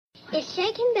It's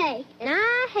Shake and Bake, and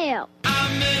I help.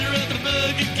 I met her at the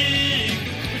Burger King.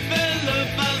 We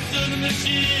fell about to the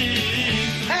machine.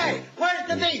 Hey, where's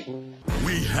the meat?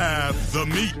 We have the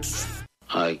meat.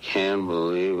 I can't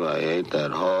believe I ate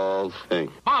that whole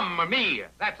thing. Mamma mia,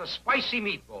 that's a spicy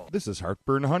meatball. This is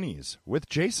Heartburn Honeys with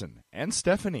Jason and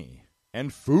Stephanie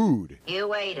and food.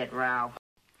 You ate it, Ralph.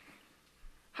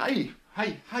 Hi,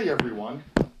 everyone.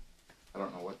 I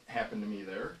don't know what happened to me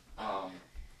there.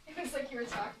 It was like you were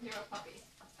talking to a puppy.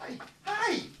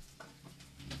 Hi.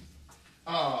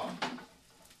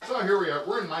 So here we are.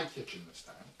 We're in my kitchen this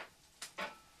time.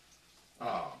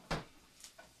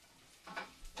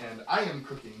 And I am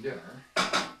cooking dinner.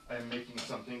 I am making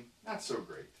something not so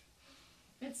great.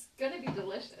 It's gonna be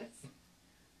delicious.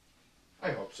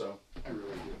 I hope so. I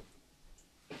really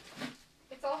do.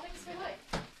 It's all things we like.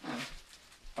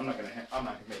 I'm not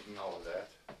making all of that.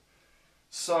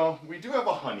 So we do have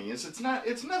a Honey's. It's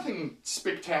nothing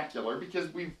spectacular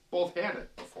because we've both had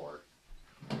it before.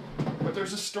 But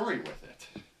there's a story with it.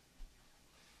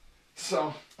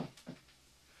 So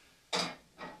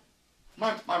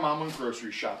my mom went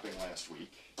grocery shopping last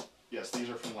week. Yes, these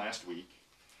are from last week.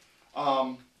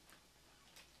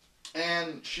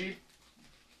 And she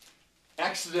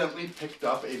accidentally picked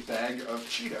up a bag of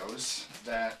Cheetos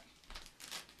that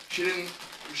she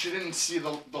didn't see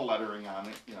the lettering on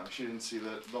it. You know, she didn't see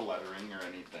the lettering or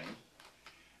anything.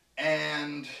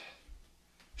 And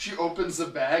she opens the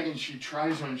bag and she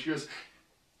tries one and she goes,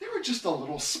 they were just a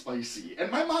little spicy. And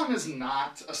my mom is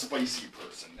not a spicy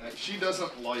person. She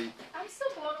doesn't like... I'm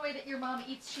still blown away that your mom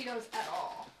eats Cheetos at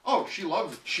all. Oh, she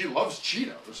loves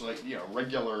Cheetos, like, you know,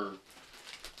 regular,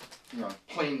 you know,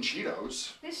 plain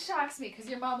Cheetos. This shocks me because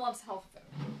your mom loves health food.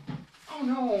 Oh,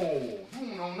 no.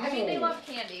 I mean, they love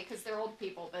candy because they're old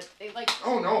people, but they like...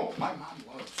 Oh, no. My mom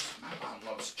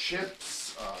loves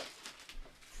chips,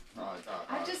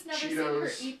 I've just never Cheetos. seen her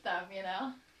eat them, you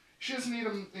know? She doesn't eat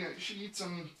them, you know, she eats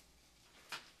them,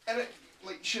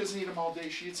 she doesn't eat them all day,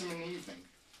 she eats them in the evening.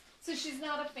 So she's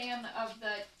not a fan of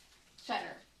the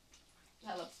cheddar.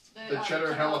 The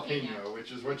cheddar jalapeno,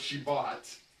 which is what she bought.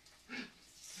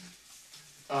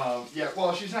 Yeah,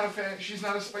 well, she's not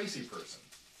a spicy person.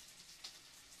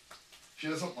 She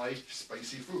doesn't like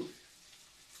spicy food.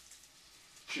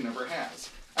 She never has.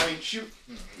 I mean, It's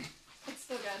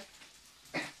still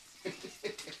good.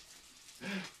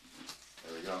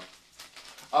 There we go.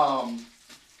 I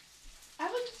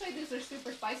wouldn't say these are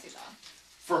super spicy though.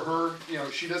 For her, you know,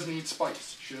 she doesn't eat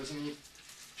spice. She doesn't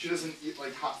eat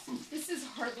like hot food. This is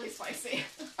hardly spicy.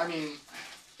 I mean...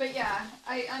 But yeah,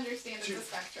 I understand it's a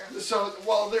spectrum. So,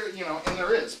 well, there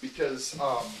is, because,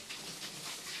 I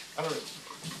don't know,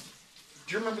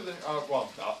 do you remember well,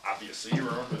 obviously, you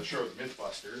remember the show The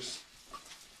Mythbusters.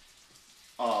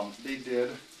 They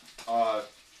did,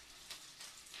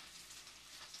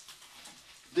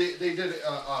 they did,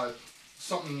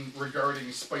 something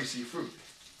regarding spicy food.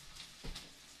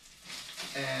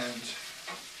 And...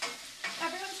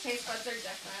 Everyone's taste buds are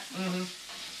different. Mm-hmm.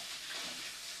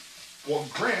 Well,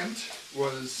 Grant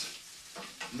was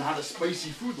not a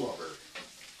spicy food lover.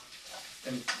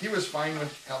 And he was fine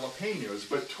with jalapenos,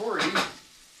 but Tori,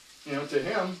 you know, to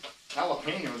him,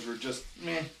 jalapenos were just,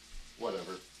 meh,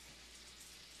 whatever.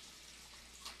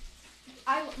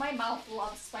 My mouth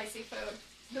loves spicy food.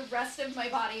 The rest of my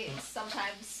body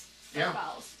sometimes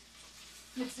rebels.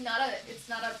 It's not a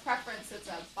preference, it's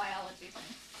a biology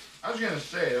thing. I was gonna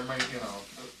say, there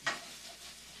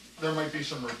might be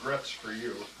some regrets for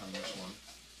you on this one.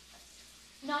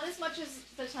 Not as much as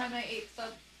the time I ate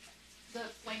the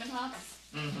Flamin' Hots.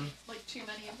 Mm-hmm. Like too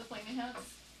many of the Flamin'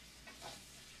 Hots.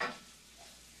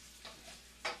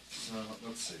 So,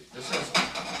 let's see. This is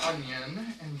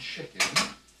onion and chicken.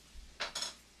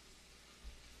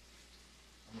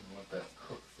 I'm gonna let that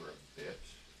cook for a bit.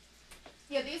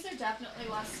 Yeah, these are definitely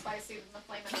less spicy than the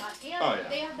Flamin' Hot. And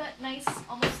they have that nice,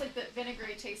 almost like the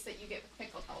vinegary taste that you get with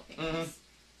pickled jalapenos. Mm-hmm.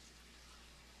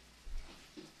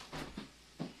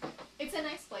 It's a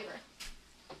nice flavor.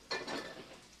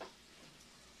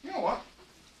 You know what?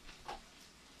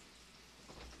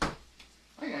 I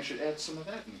think I should add some of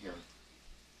that in here.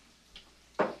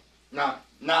 Not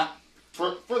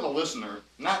for the listener,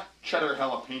 not cheddar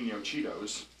jalapeno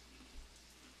Cheetos,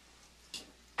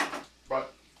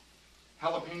 but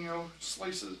jalapeno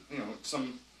slices, you know,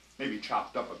 some maybe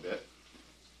chopped up a bit.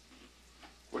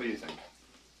 What do you think?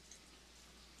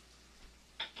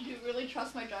 Do you really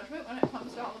trust my judgment when it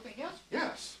comes to jalapenos?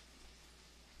 Yes.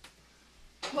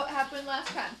 What happened last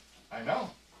time? I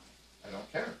know. I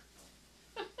don't care.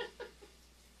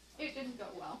 It didn't go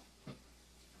well.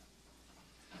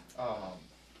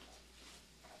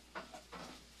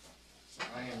 So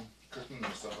I am cooking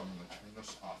this up, I'm going to turn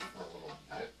this off for a little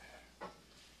bit.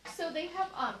 So they have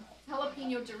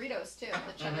jalapeno Doritos too,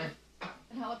 the cheddar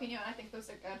and jalapeno, and I think those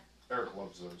are good. Eric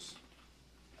loves those.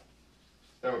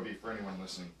 That would be for anyone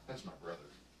listening. That's my brother.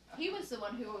 He was the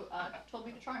one who told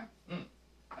me to try them.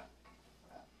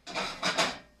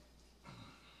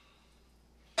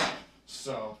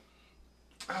 So,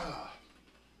 I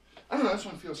don't know, this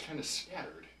one feels kind of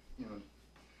scattered. You know,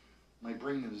 my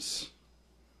brain is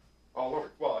all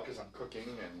over. Well, because I'm cooking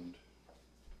and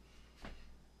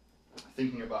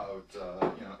thinking about,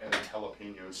 adding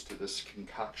jalapenos to this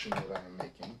concoction that I am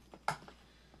making.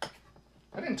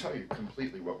 I didn't tell you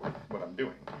completely what I'm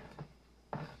doing.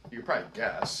 You could probably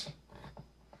guess.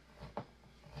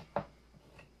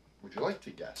 Would you like to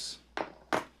guess?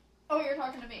 Oh, you're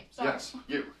talking to me. Sorry. Yes,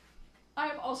 you. I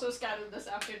am also scattered this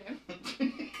afternoon.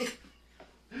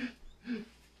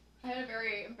 I had a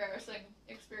very embarrassing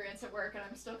experience at work, and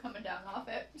I'm still coming down off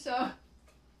it. So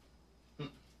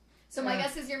my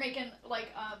guess is you're making like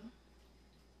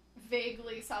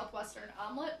vaguely southwestern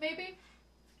omelet, maybe,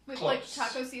 with Close. like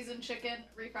taco seasoned chicken,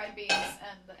 refried beans,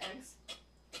 and the eggs.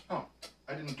 Oh,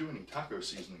 I didn't do any taco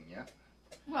seasoning yet.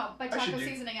 Well, by I should taco do-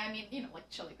 seasoning, I mean like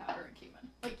chili powder and cumin,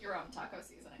 like your own taco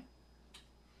seasoning.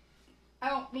 I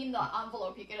don't mean the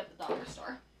envelope you get at the dollar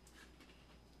store.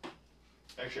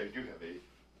 Actually, I do have a.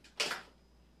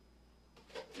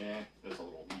 Yeah, that's a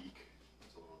little weak.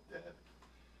 It's a little dead.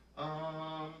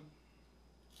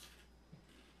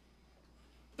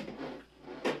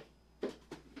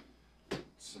 Let's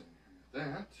see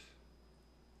that.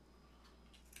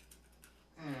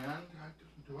 And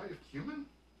do I have cumin?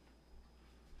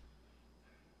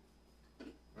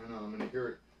 I don't know. I'm gonna hear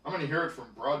it. I'm gonna hear it from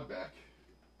Broadbeck.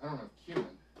 I don't have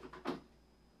cumin.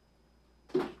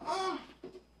 Ah.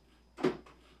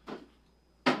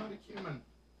 Not a cumin.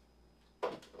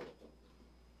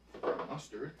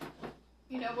 Mustard.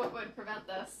 You know what would prevent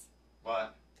this?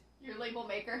 What? Your label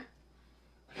maker.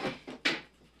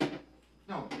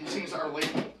 No, these things are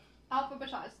labeled.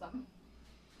 Alphabetize them.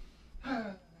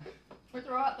 Or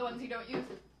throw out the ones you don't use.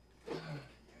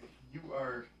 You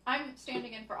are. I'm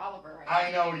standing in for Oliver right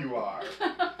I know you are.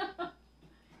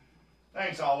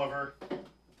 Thanks, Oliver. now.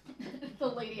 The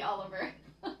Lady Oliver.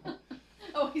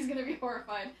 Oh, he's gonna be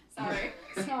horrified. Sorry.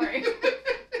 Sorry.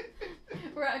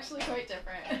 We're actually quite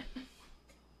different.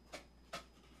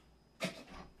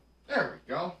 There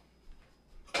we go.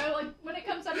 I like when it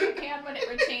comes out of the can when it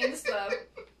retains the.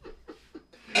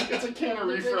 It's a can of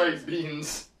refried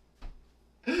beans.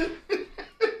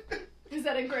 Is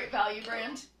that a Great Value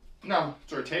brand? No,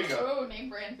 it's Ortega. Oh, name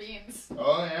brand beans.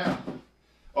 Oh yeah.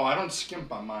 Oh, I don't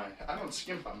skimp on my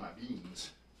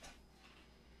beans.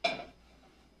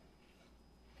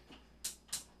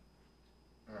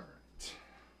 All right.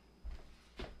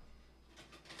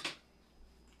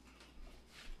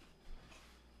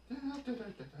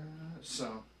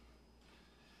 So.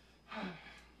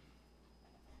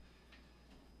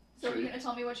 So are you gonna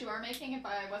tell me what you are making if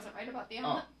I wasn't right about the Oh,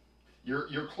 omelet?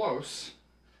 you're close.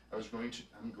 I'm going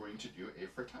to do a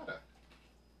frittata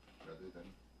rather than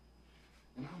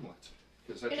an omelet.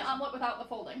 An omelet without the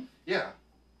folding. Yeah.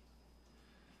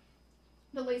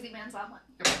 The lazy man's omelet.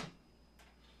 Yep.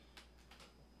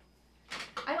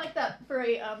 I like that for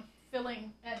a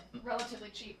filling and relatively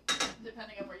cheap,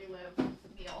 depending on where you live,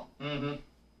 meal. Mm-hmm.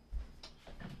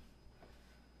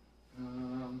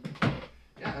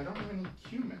 Yeah, I don't have any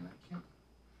cumin.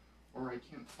 I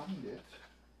can't find it.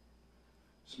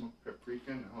 Smoked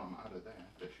paprika. No, I'm out of that.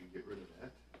 I should get rid of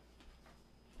that.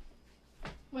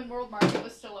 When World Market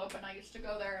was still open, I used to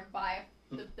go there and buy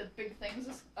the big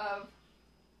things of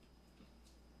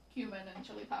cumin and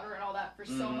chili powder and all that for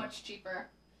so much cheaper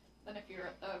than if you're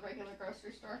at the regular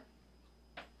grocery store.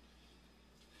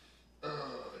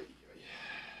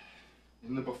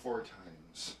 In the before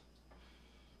times.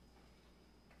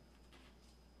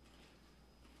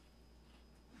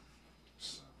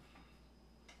 So.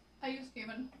 I use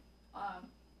cumin a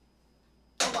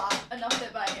lot, enough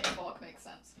that buying it in bulk makes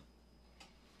sense.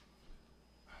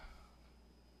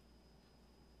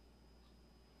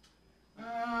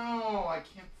 Oh, I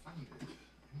can't find it.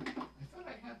 I thought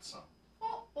I had some.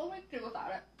 Well, we'll make do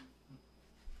without it.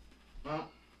 Well,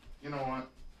 you know what?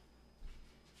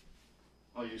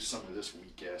 I'll use some of this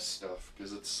weak ass stuff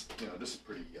because it's, this is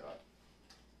pretty,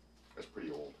 that's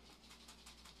pretty old.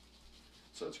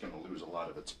 So it's going to lose a lot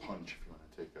of its punch if you want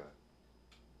to take a.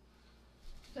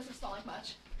 Doesn't smell like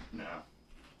much. No.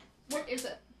 What is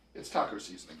it? It's taco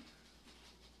seasoning.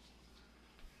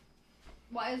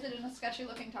 Why is it in a sketchy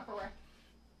looking Tupperware?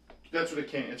 That's what it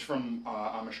came. It's from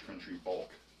Amish Country Bulk.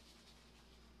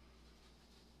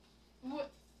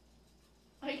 What?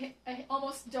 I I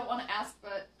almost don't want to ask,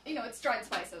 but, you know, it's dried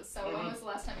spices, so when was the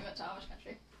last time you went to Amish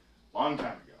country? Long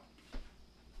time ago.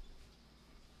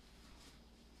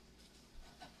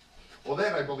 Well,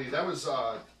 that, I believe, that was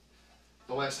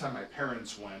the last time my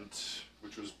parents went,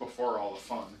 which was before all the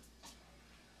fun.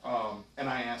 And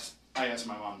I asked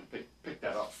my mom to pick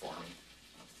that up for me.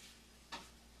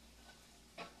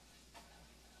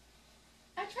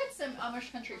 I tried some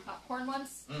Amish country popcorn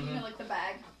once, you know, like the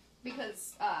bag,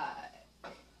 because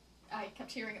I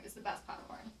kept hearing it was the best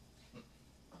popcorn.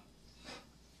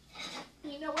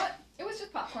 You know what? It was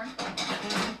just popcorn.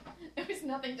 There was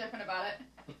nothing different about it.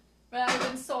 But I've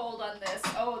been sold on this,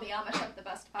 oh, the Amish have the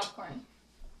best popcorn.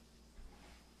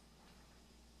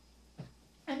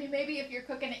 I mean, maybe if you're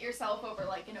cooking it yourself over,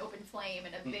 like, an open flame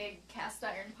in a big cast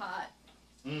iron pot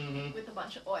with a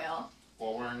bunch of oil.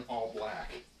 While wearing all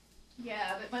black.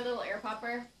 Yeah, but my little air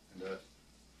popper. And,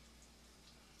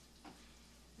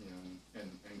 you know,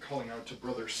 and calling out to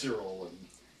Brother Cyril and...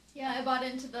 Yeah, I bought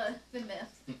into the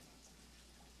myth.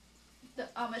 The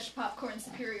Amish popcorn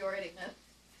superiority myth.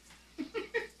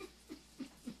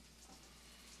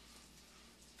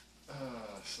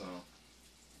 So...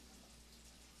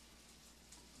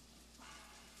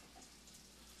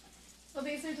 Well,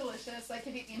 these are delicious. I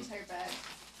could eat the entire bag.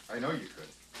 I know you could.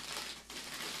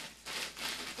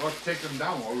 We'll have to take them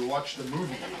down while we watch the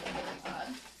movie.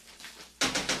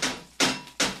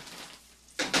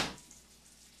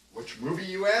 Which movie,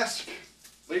 you ask,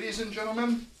 ladies and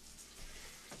gentlemen?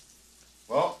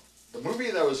 Well, the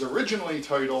movie that was originally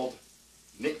titled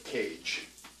Nick Cage.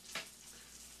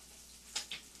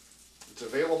 It's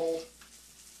available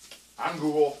on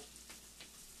Google.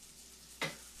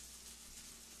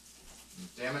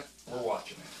 Damn it, we're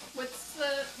watching it. What's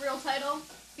the real title?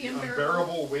 The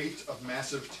Unbearable Weight of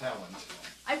Massive Talent.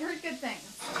 I've heard good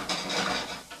things.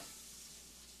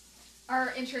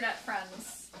 Our internet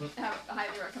friends have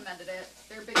highly recommended it.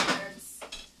 They're big nerds.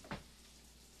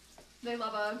 They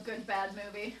love a good, bad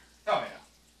movie. Oh, yeah.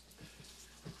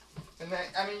 And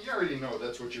that, I mean, you already know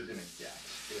that's what you're going to get,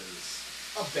 is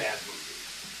a bad movie.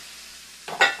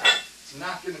 It's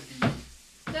not going to be...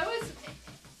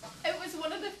 It was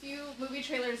one of the few movie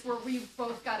trailers where we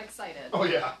both got excited. Oh,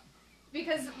 yeah.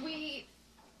 Because we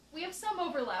have some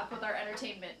overlap with our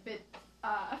entertainment, but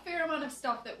a fair amount of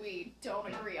stuff that we don't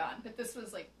agree on. But this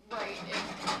was, like, right in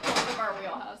both of our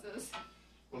wheelhouses.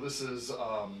 Well, this is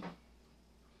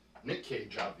Nick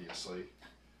Cage, obviously.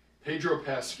 Pedro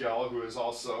Pascal, who is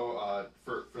also,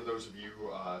 for those of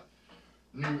you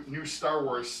new Star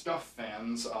Wars stuff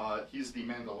fans, he's the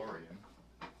Mandalorian.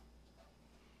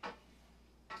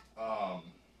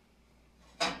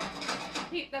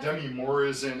 Demi Moore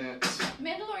is in it.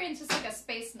 Mandalorian's just like a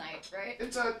space knight, right?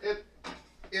 He's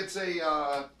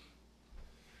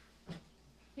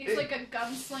like a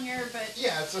gunslinger, but...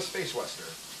 Yeah, it's a space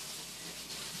western.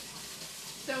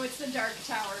 So it's the Dark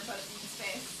Tower, but it's in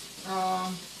space.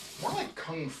 More like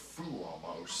Kung Fu,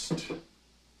 almost.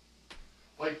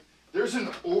 Like, there's an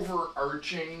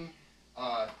overarching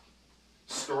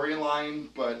storyline,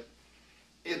 but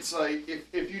it's like,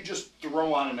 if you just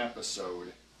throw on an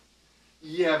episode,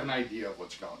 you have an idea of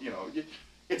what's going on. You know,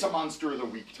 it's a Monster of the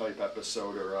Week type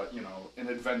episode, or an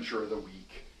Adventure of the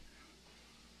Week.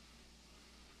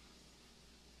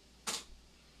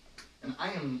 And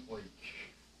I am like,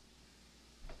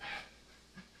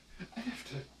 I have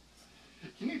to.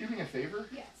 Can you do me a favor?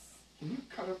 Yes. Can you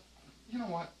cut up? You know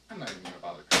what? I'm not even gonna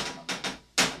bother cutting them.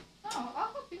 Oh,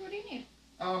 I'll help you. What do you need?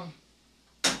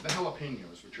 The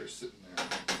jalapenos, which are sitting there.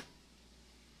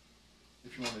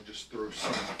 If you want to just throw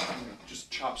some, just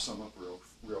chop some up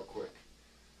real quick.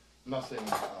 Nothing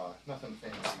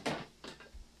fancy.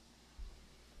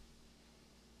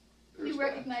 There's You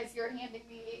recognize you're handing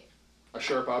me a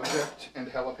sharp object and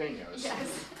jalapenos.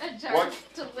 yes, a jar of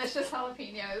delicious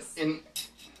jalapenos In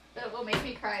that will make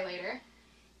me cry later.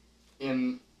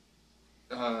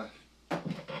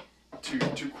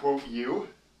 To quote you,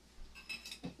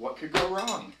 what could go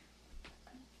wrong?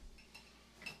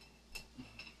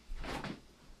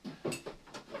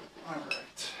 All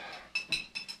right.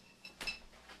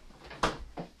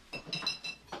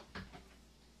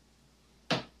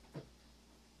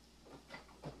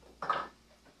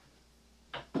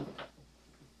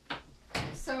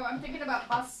 So I'm thinking about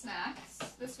bus snacks.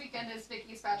 This weekend is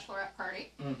Vicky's bachelorette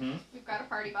party. Mm-hmm. We've got a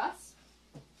party bus.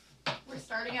 We're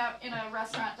starting out in a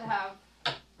restaurant to have,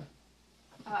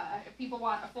 if people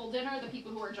want a full dinner, the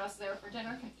people who are just there for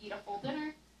dinner can eat a full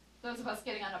dinner. Those of us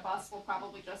getting on a bus will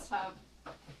probably just have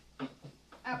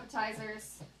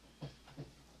appetizers.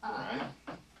 Right.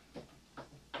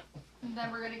 And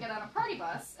then we're going to get on a party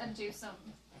bus and do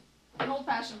an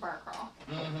old-fashioned bar crawl.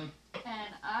 Mm-hmm.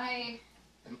 And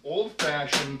An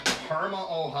old-fashioned Parma,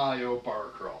 Ohio bar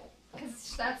crawl.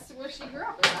 because that's where she grew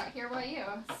up, is out here by you.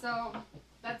 So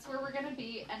that's where we're gonna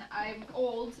be. And I'm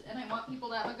old, and I want people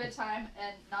to have a good time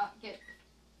and not get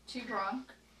too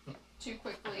drunk too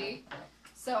quickly.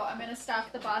 So I'm gonna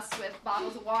stock the bus with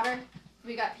bottles of water.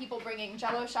 We got people bringing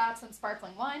Jello shots and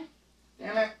sparkling wine.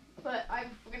 Damn it. But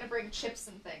I'm gonna bring chips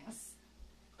and things,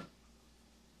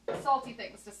 salty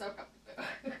things to soak up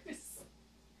the booze.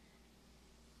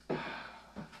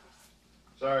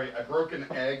 Sorry, I broke an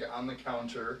egg on the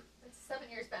counter. It's 7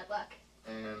 years bad luck.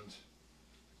 And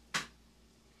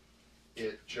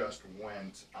it just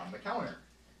went on the counter.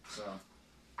 So,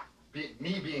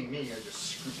 me being me, I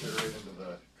just scooped it right into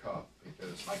the cup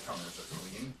because my counters are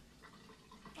clean,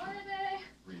 Are they?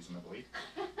 reasonably.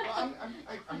 Well,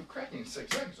 I'm cracking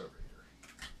 6 eggs over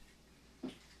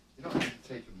here. You don't need to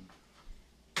take them.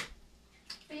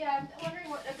 But yeah, I'm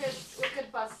wondering what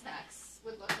good bus snacks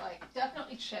would look like.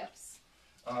 Definitely chips.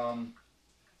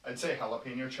 I'd say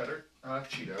jalapeno cheddar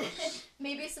Cheetos.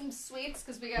 Maybe some sweets,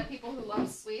 because we got people who love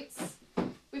sweets.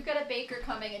 We've got a baker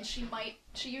coming, and she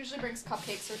usually brings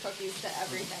cupcakes or cookies to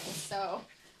everything, so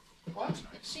Well, that's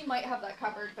nice. she might have that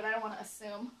covered, but I don't want to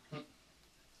assume.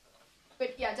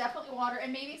 But yeah, definitely water,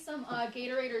 and maybe some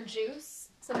Gatorade or juice,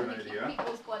 so that we Good keep idea.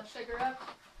 people's blood sugar up.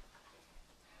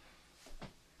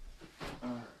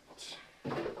 Alright.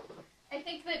 I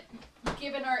think that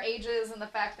given our ages and the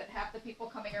fact that half the people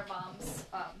coming are moms,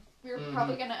 we're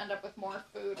probably going to end up with more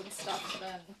food and stuff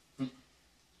than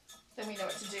we know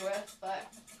what to do with,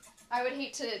 but I would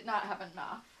hate to not have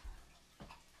enough.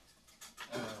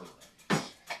 Alright.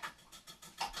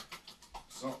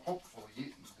 So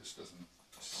hopefully this doesn't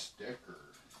stick or...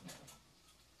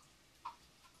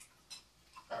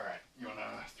 Alright, you want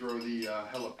to throw the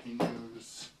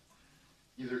jalapenos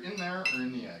either in there or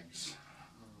in the eggs?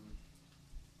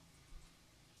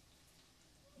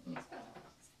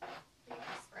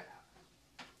 Spread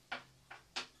out.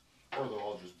 Or they'll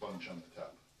all just bunch on the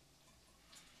top.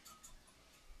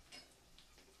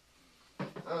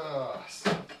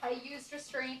 I used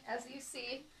restraint, as you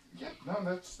see. Yeah, no,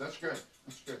 that's good.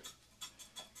 That's good.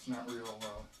 It's not real.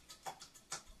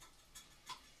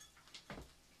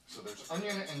 So there's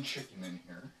onion and chicken in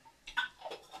here.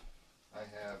 I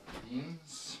have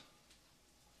beans,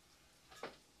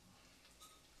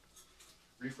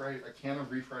 a can of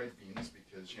refried beans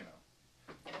because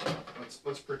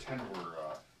let's pretend we're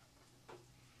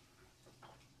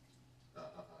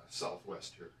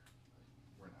Southwest here.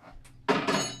 We're not.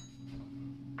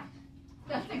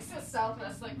 Nothing's so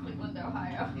southwest like Cleveland,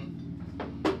 Ohio.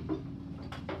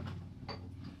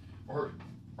 Or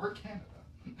Canada.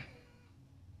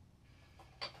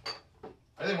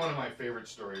 I think one of my favorite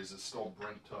stories is still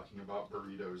Brent talking about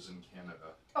burritos in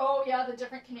Canada. Oh yeah, the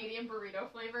different Canadian burrito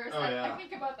flavors. Oh, yeah. I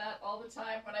think about that all the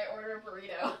time when I order a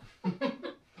burrito.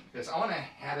 Yes, I want a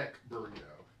haddock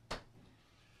burrito.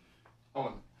 Oh,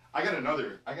 and I got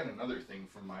another thing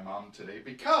from my mom today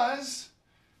because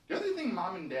the other thing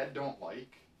mom and dad don't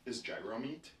like is gyro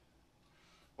meat.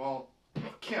 Well,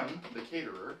 Kim, the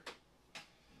caterer,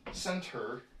 sent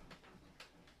her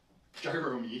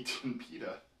gyro meat and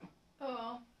pita.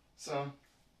 Oh. So,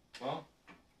 well,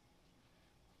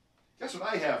 guess what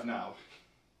I have now?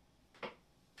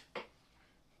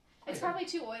 It's probably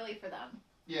too oily for them.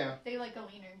 Yeah. They like a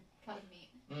leaner cut of meat.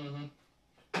 Mm-hmm.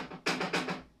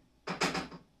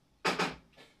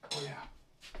 Oh, yeah.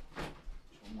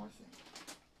 There's one more thing.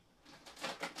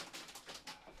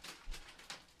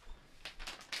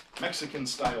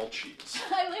 Mexican-style cheese.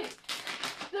 I like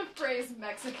the phrase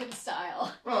Mexican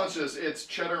style. Well, it's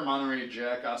cheddar, Monterey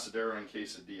Jack, Asadero, and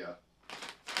quesadilla.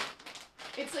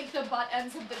 It's like the butt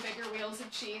ends of the bigger wheels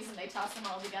of cheese and they toss them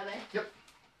all together. Yep.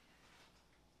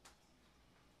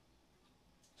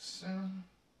 So,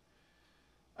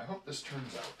 I hope this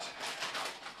turns out.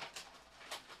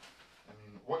 I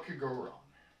mean, what could go wrong?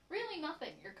 Really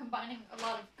nothing. You're combining a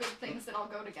lot of good things that all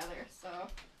go together, so...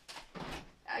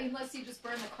 Unless you just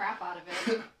burn the crap out of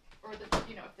it. Or, if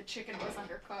the chicken was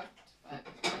undercooked. But...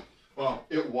 Well,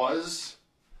 it was,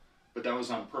 but that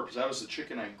was on purpose. That was the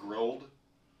chicken I grilled.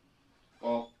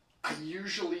 Well, I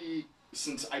usually,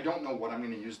 since I don't know what I'm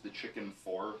going to use the chicken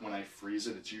for, when I freeze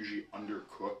it, it's usually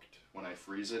undercooked when I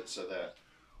freeze it, so that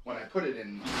when I put it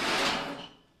in,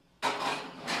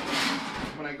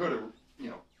 when I go to,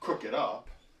 cook it up,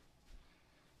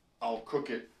 I'll cook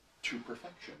it to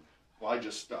perfection. Well,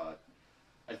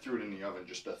 I threw it in the oven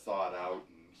just to thaw it out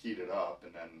and heat it up,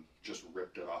 and then just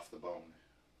ripped it off the bone.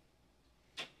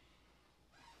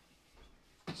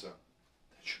 So,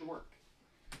 that should work.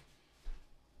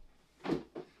 And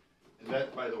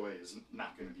that, by the way, is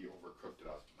not going to be overcooked at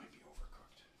all. It might be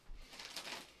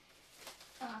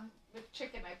With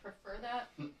chicken, I prefer that,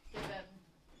 given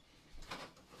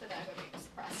that I would be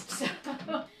suppressed. So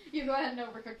you go ahead and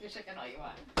overcook your chicken all you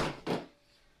want.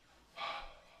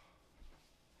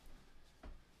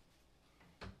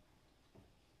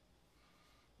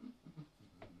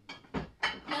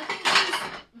 Nothing is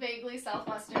vaguely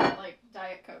Southwestern like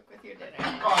Diet Coke with your dinner.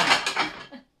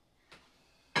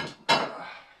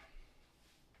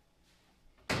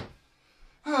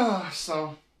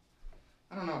 So,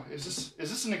 I don't know. Is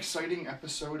this an exciting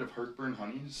episode of Heartburn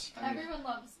Honeys? Everyone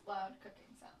loves loud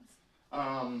cooking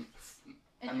sounds.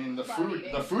 I mean, the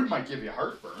loud food might give you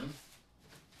heartburn.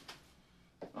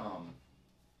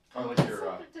 I like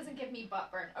your. It doesn't give me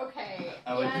butt burn. Okay.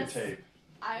 I like your tape.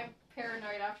 I'm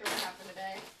paranoid after what happened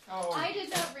today. Oh. I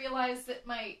did not realize that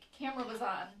my camera was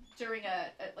on during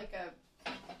it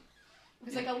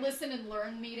was like a listen and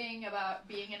learn meeting about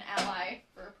being an ally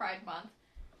for Pride Month.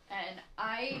 And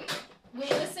I will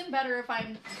listen better if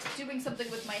I'm doing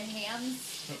something with my hands,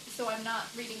 so I'm not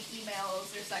reading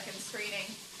emails or second screening.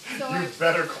 So You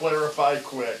better clarify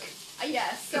quick.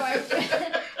 Yes, so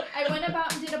I went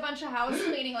about and did a bunch of house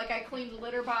cleaning. Like, I cleaned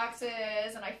litter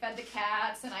boxes, and I fed the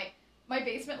cats, and my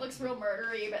basement looks real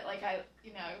murdery, but like I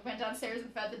went downstairs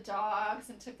and fed the dogs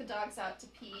and took the dogs out to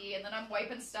pee, and then I'm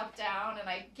wiping stuff down, and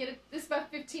I get this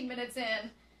about 15 minutes in.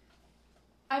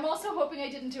 I'm also hoping I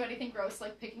didn't do anything gross,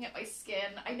 like picking at my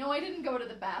skin. I know I didn't go to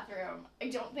the bathroom. I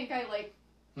don't think I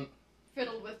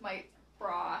fiddled with my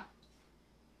bra,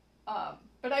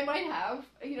 but I might have,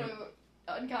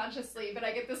 unconsciously. But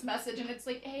I get this message, and it's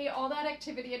like, hey, all that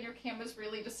activity on your camera's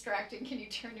really distracting. Can you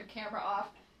turn your camera off?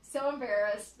 So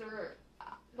embarrassed. There were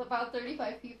about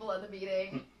 35 people at the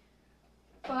meeting.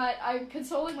 But I'm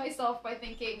consoling myself by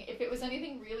thinking if it was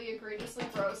anything really egregiously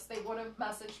gross, they would have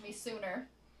messaged me sooner.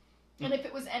 And if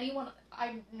it was anyone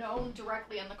I've known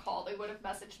directly on the call, they would have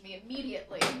messaged me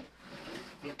immediately.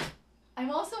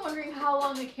 I'm also wondering how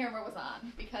long the camera was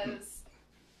on, because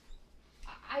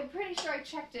I'm pretty sure I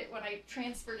checked it when I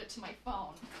transferred it to my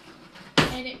phone.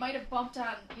 And it might have bumped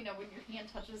on, when your hand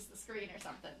touches the screen or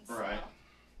something. So. Right.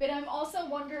 But I'm also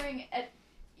wondering,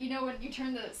 when you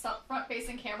turn the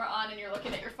front-facing camera on and you're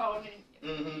looking at your phone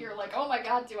and you're like, oh my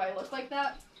god, do I look like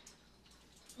that?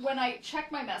 When I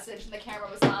checked my message and the camera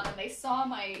was on and they saw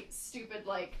my stupid,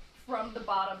 from the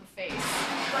bottom face,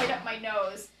 right up my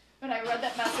nose, when I read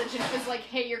that message and it was like,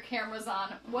 hey, your camera's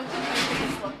on, what did my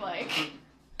face look like?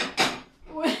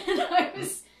 When I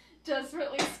was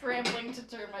desperately scrambling to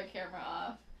turn my camera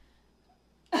off.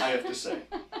 I have to say.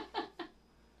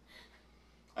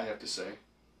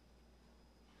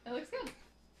 It looks good.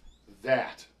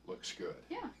 That looks good.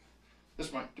 Yeah. Do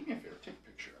me a favor, take a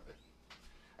picture of it.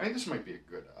 I think this might be a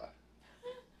good,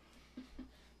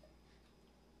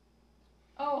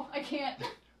 Oh, I can't.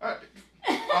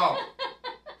 Oh.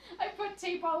 I put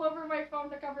tape all over my phone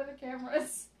to cover the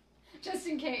cameras. Just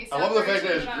in case. I love the fact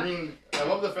that it's green. I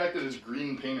love the fact that it's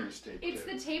green painter's tape. It's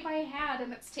the tape I had,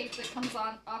 and it's tape that comes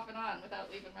on off and on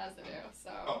without leaving residue. So.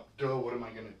 Oh, duh! What am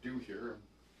I gonna do here?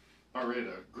 I'm ready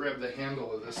to grab the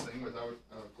handle of this thing without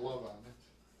a glove on it.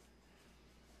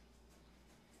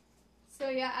 So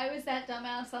yeah, I was that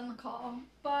dumbass on the call.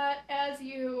 But as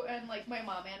you and my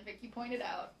mom and Vicky pointed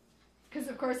out, because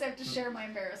of course I have to share my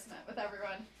embarrassment with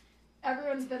everyone.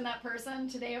 Everyone's been that person.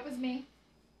 Today it was me.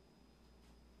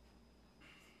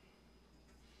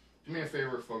 Do me a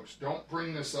favor, folks. Don't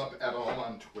bring this up at all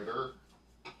on Twitter.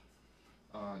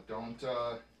 Don't.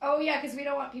 Oh yeah, because we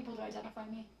don't want people to identify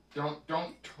me.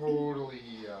 Don't totally.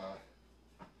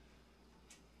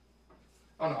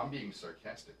 Oh no, I'm being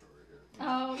sarcastic over here.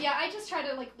 Oh yeah, I just try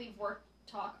to leave work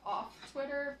talk off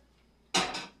Twitter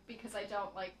because I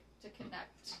don't like to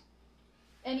connect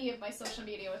any of my social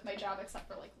media with my job except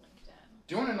for LinkedIn.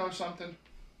 Do you want to know something?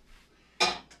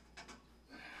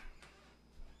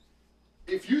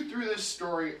 If you threw this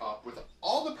story up with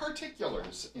all the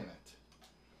particulars in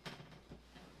it,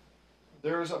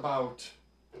 there's about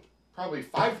probably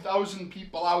 5,000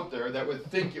 people out there that would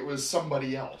think it was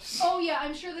somebody else. Oh yeah,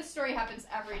 I'm sure this story happens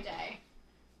every day.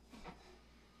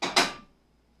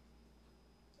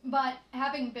 But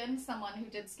having been someone who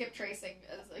did skip tracing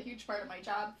as a huge part of my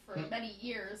job for many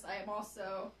years, I am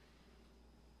also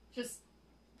just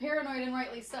paranoid, and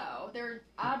rightly so. There are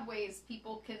odd ways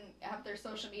people can have their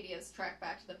social medias tracked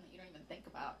back to them that you don't even think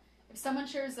about. If someone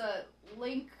shares a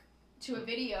link to a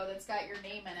video that's got your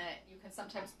name in it, you can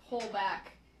sometimes pull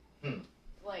back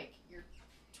your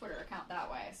Twitter account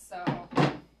that way. So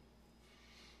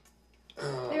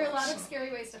there are a lot of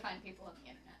scary ways to find people on the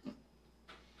internet.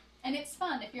 And it's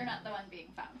fun if you're not the one being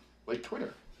found. Like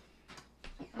Twitter.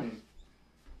 I mean,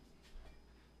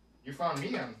 you found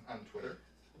me on Twitter.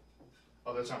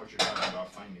 Oh, that's not what you're talking about,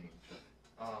 finding.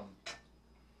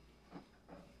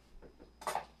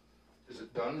 Is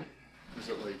it done? Is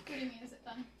it like... What do you mean, is it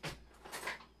done?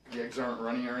 The eggs aren't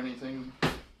runny or anything?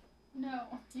 No,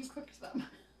 you cooked them.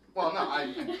 Well, no,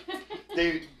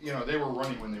 they were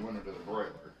runny when they went into the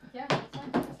broiler. Yeah, that's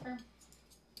fine. That's firm.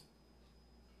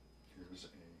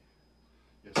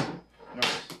 Here's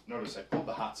notice I pulled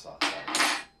the hot sauce out.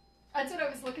 That's what I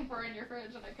was looking for in your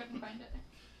fridge and I couldn't find it.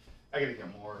 I gotta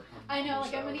get more. I know,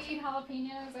 like I'm gonna eat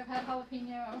jalapenos. I've had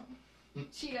jalapeno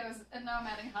Cheetos, and now I'm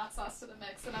adding hot sauce to the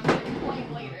mix, and I'm gonna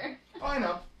complain later. Oh, I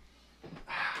know.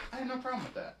 I have no problem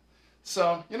with that.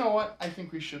 So, you know what? I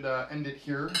think we should end it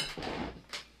here.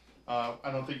 I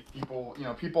don't think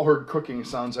people heard cooking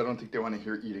sounds. I don't think they want to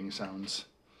hear eating sounds.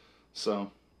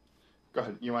 So, go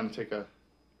ahead. You want to take a...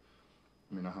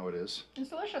 Let me know how it is. It's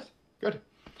delicious. Good.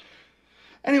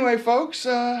 Anyway, folks,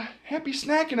 happy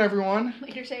snacking, everyone.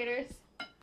 Later, shaders.